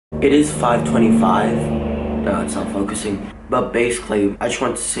It is 5:25. No, it's not focusing. But basically, I just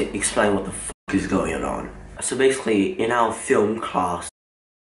want to explain what the fuck is going on. So basically, in our film class,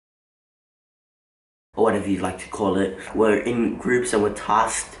 or whatever you'd like to call it, we're in groups and we're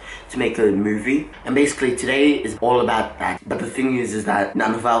tasked to make a movie. And basically today is all about that. But the thing is that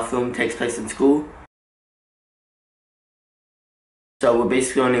none of our film takes place in school. So we'll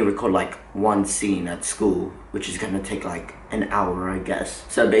basically only record like one scene at school, which is gonna take like an hour, I guess.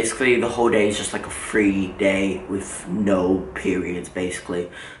 So basically the whole day is just like a free day with no periods, basically.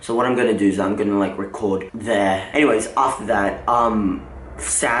 So what I'm gonna do is I'm gonna like record there. Anyways, after that,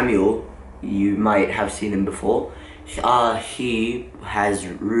 Samuel, you might have seen him before. He has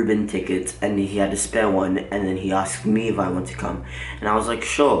Rubens tickets and he had a spare one, and then he asked me if I want to come. And I was like,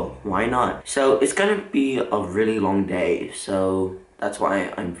 sure, why not? So it's gonna be a really long day, so that's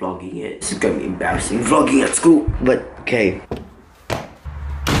why I'm vlogging it. This is gonna be embarrassing, vlogging at school, but okay.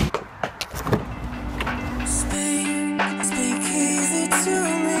 Speak easy to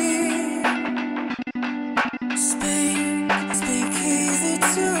me. Speak easy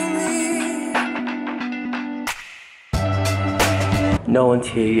to me. No one's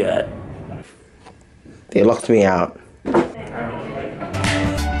here yet. They locked me out.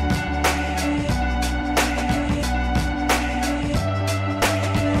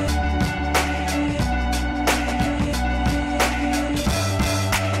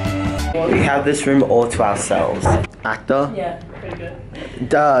 We have this room all to ourselves. Actor? Yeah, pretty good.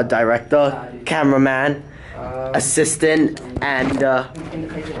 Director, cameraman, assistant, and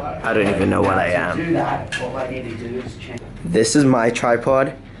I don't even know what I am. This is my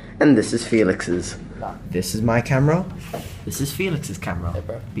tripod, and this is Felix's. This is my camera. This is Felix's camera. Hey,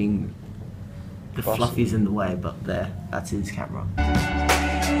 bro. Being the fluffies in the way, but there, that's his camera.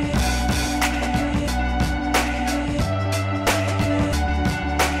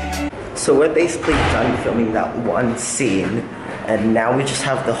 So we're basically done filming that one scene, and now we just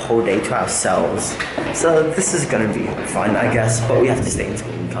have the whole day to ourselves. So this is gonna be fun, I guess, but we have to stay in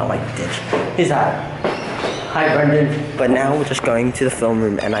school. We can't like ditch. Who's that? Hi, Brendan. But now we're just going to the film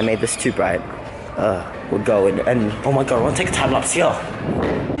room, and I made this too bright. We'll go and oh my god, I want to take a time lapse here.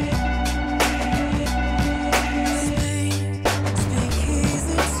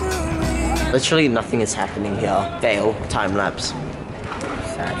 Literally nothing is happening here. Fail, time lapse.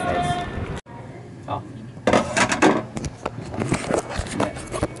 Sad face. Oh.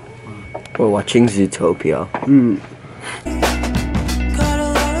 We're watching Zootopia.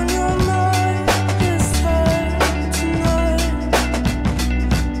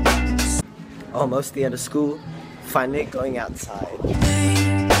 Almost the end of school. Finally going outside.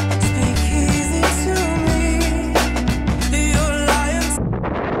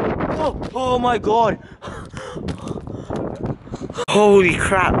 Oh my god. Holy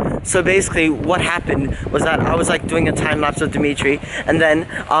crap. So basically what happened was that I was like doing a time lapse of Dimitri, and then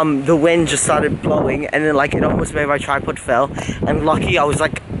the wind just started blowing, and then like it almost made my tripod fell, and lucky I was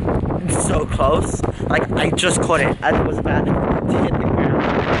like so close, like I just caught it as it was about to hit the ground.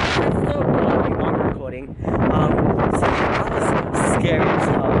 It's still blowing on recording. So that was scary as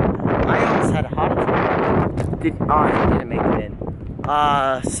hell. I almost had a heart attack. I didn't make it in.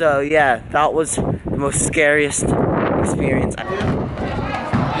 So yeah, that was the most scariest experience.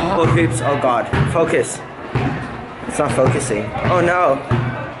 Oh hoops, oh god, focus. It's not focusing. Oh no.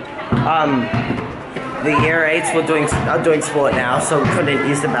 The year 8s were doing sport now, so we couldn't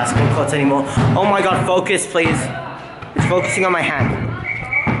use the basketball courts anymore. Oh my god, focus please. It's focusing on my hand.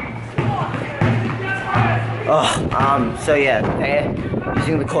 Oh, so yeah, they're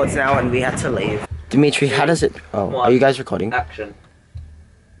using the courts now and we had to leave. Dimitri, how does it, are you guys recording? Action.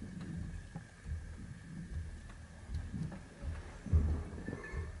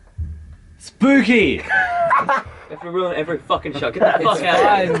 Spooky! If we ruin every fucking shot, get the fuck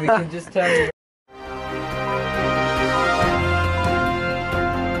out of here. We can just tell you.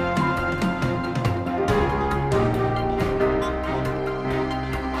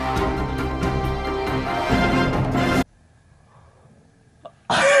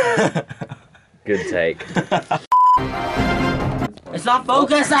 Good take. It's not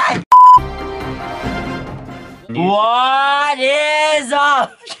focusing! What is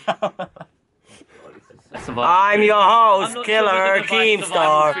up? I'm your host, Killer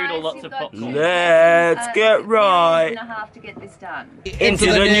Keemstar. Let's get right to get this done. into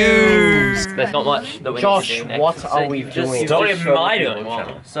the news. There's not much that we Josh, need to do. what are we doing? Don't even mind doing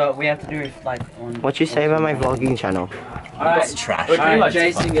one. So we have to do like on. What you say about my vlogging channel? Alright, trash. Alright,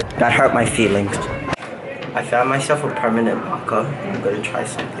 Jason. That hurt my feelings. I found myself a permanent marker. I'm gonna try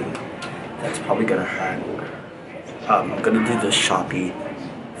something that's probably gonna hurt. I'm gonna do the Sharpie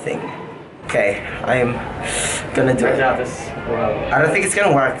thing. Okay, I am gonna do it. I don't think it's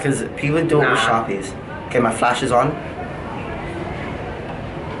gonna work because people do it with Sharpies. Okay, my flash is on.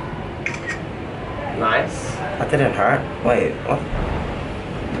 Nice. That didn't hurt. Wait, what?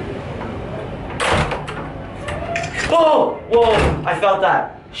 Oh! Whoa! I felt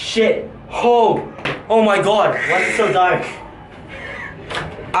that. Shit. Oh! Oh my god. Why is it so dark?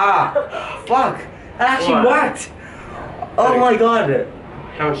 Ah! Fuck! That actually worked! Oh my god!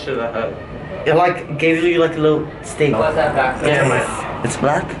 How much did that hurt? It like gave you like a little sting. What's that back? Yeah, It's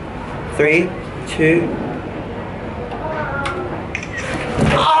black. 3, 2.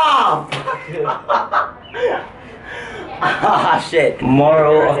 Ah! Ah, shit.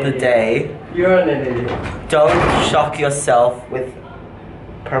 Moral of the day. You're an idiot. Don't shock yourself with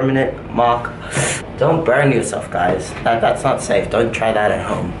permanent mark. Don't burn yourself, guys. That's not safe. Don't try that at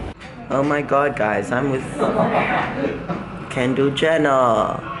home. Oh my god, guys. I'm with Kendall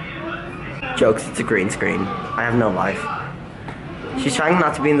Jenner. Jokes, it's a green screen. I have no life. She's trying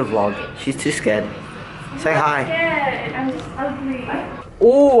not to be in the vlog. She's too scared. Say hi. I'm just ugly.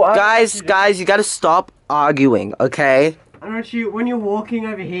 Oh, guys, you gotta stop arguing, okay? Aren't you, when you're walking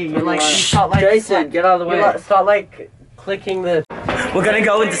over here, you're like, you start like, Jason, get out of the way. you start like clicking the. We're gonna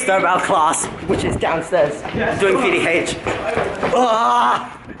go and disturb our class, which is downstairs, doing PDH.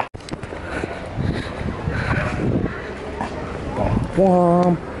 Ah!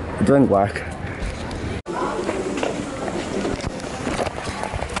 We're doing work.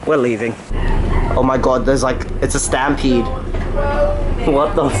 We're leaving. Oh my god, there's like, it's a stampede.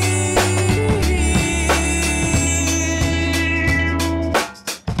 What the f-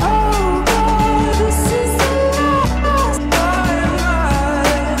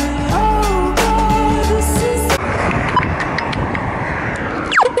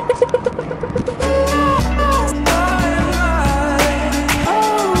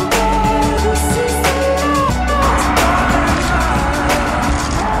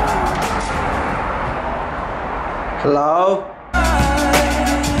 Hello?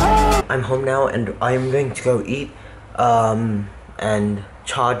 I'm home now and I'm going to go eat and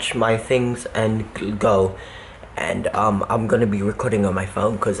charge my things and go. And I'm gonna be recording on my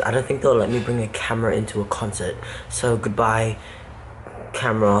phone because I don't think they'll let me bring a camera into a concert. So goodbye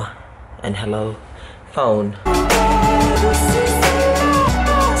camera and hello phone.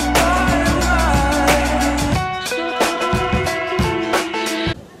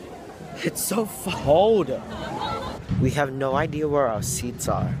 It's so cold. We have no idea where our seats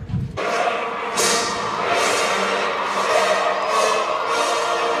are.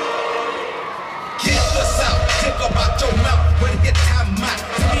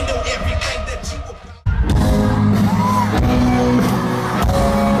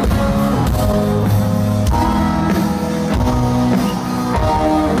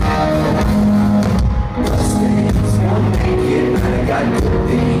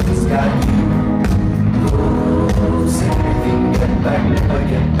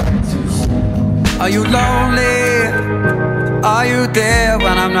 Are you lonely? Are you there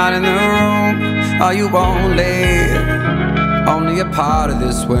when I'm not in the room? Are you only a part of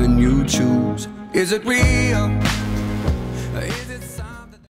this when you choose? Is it real?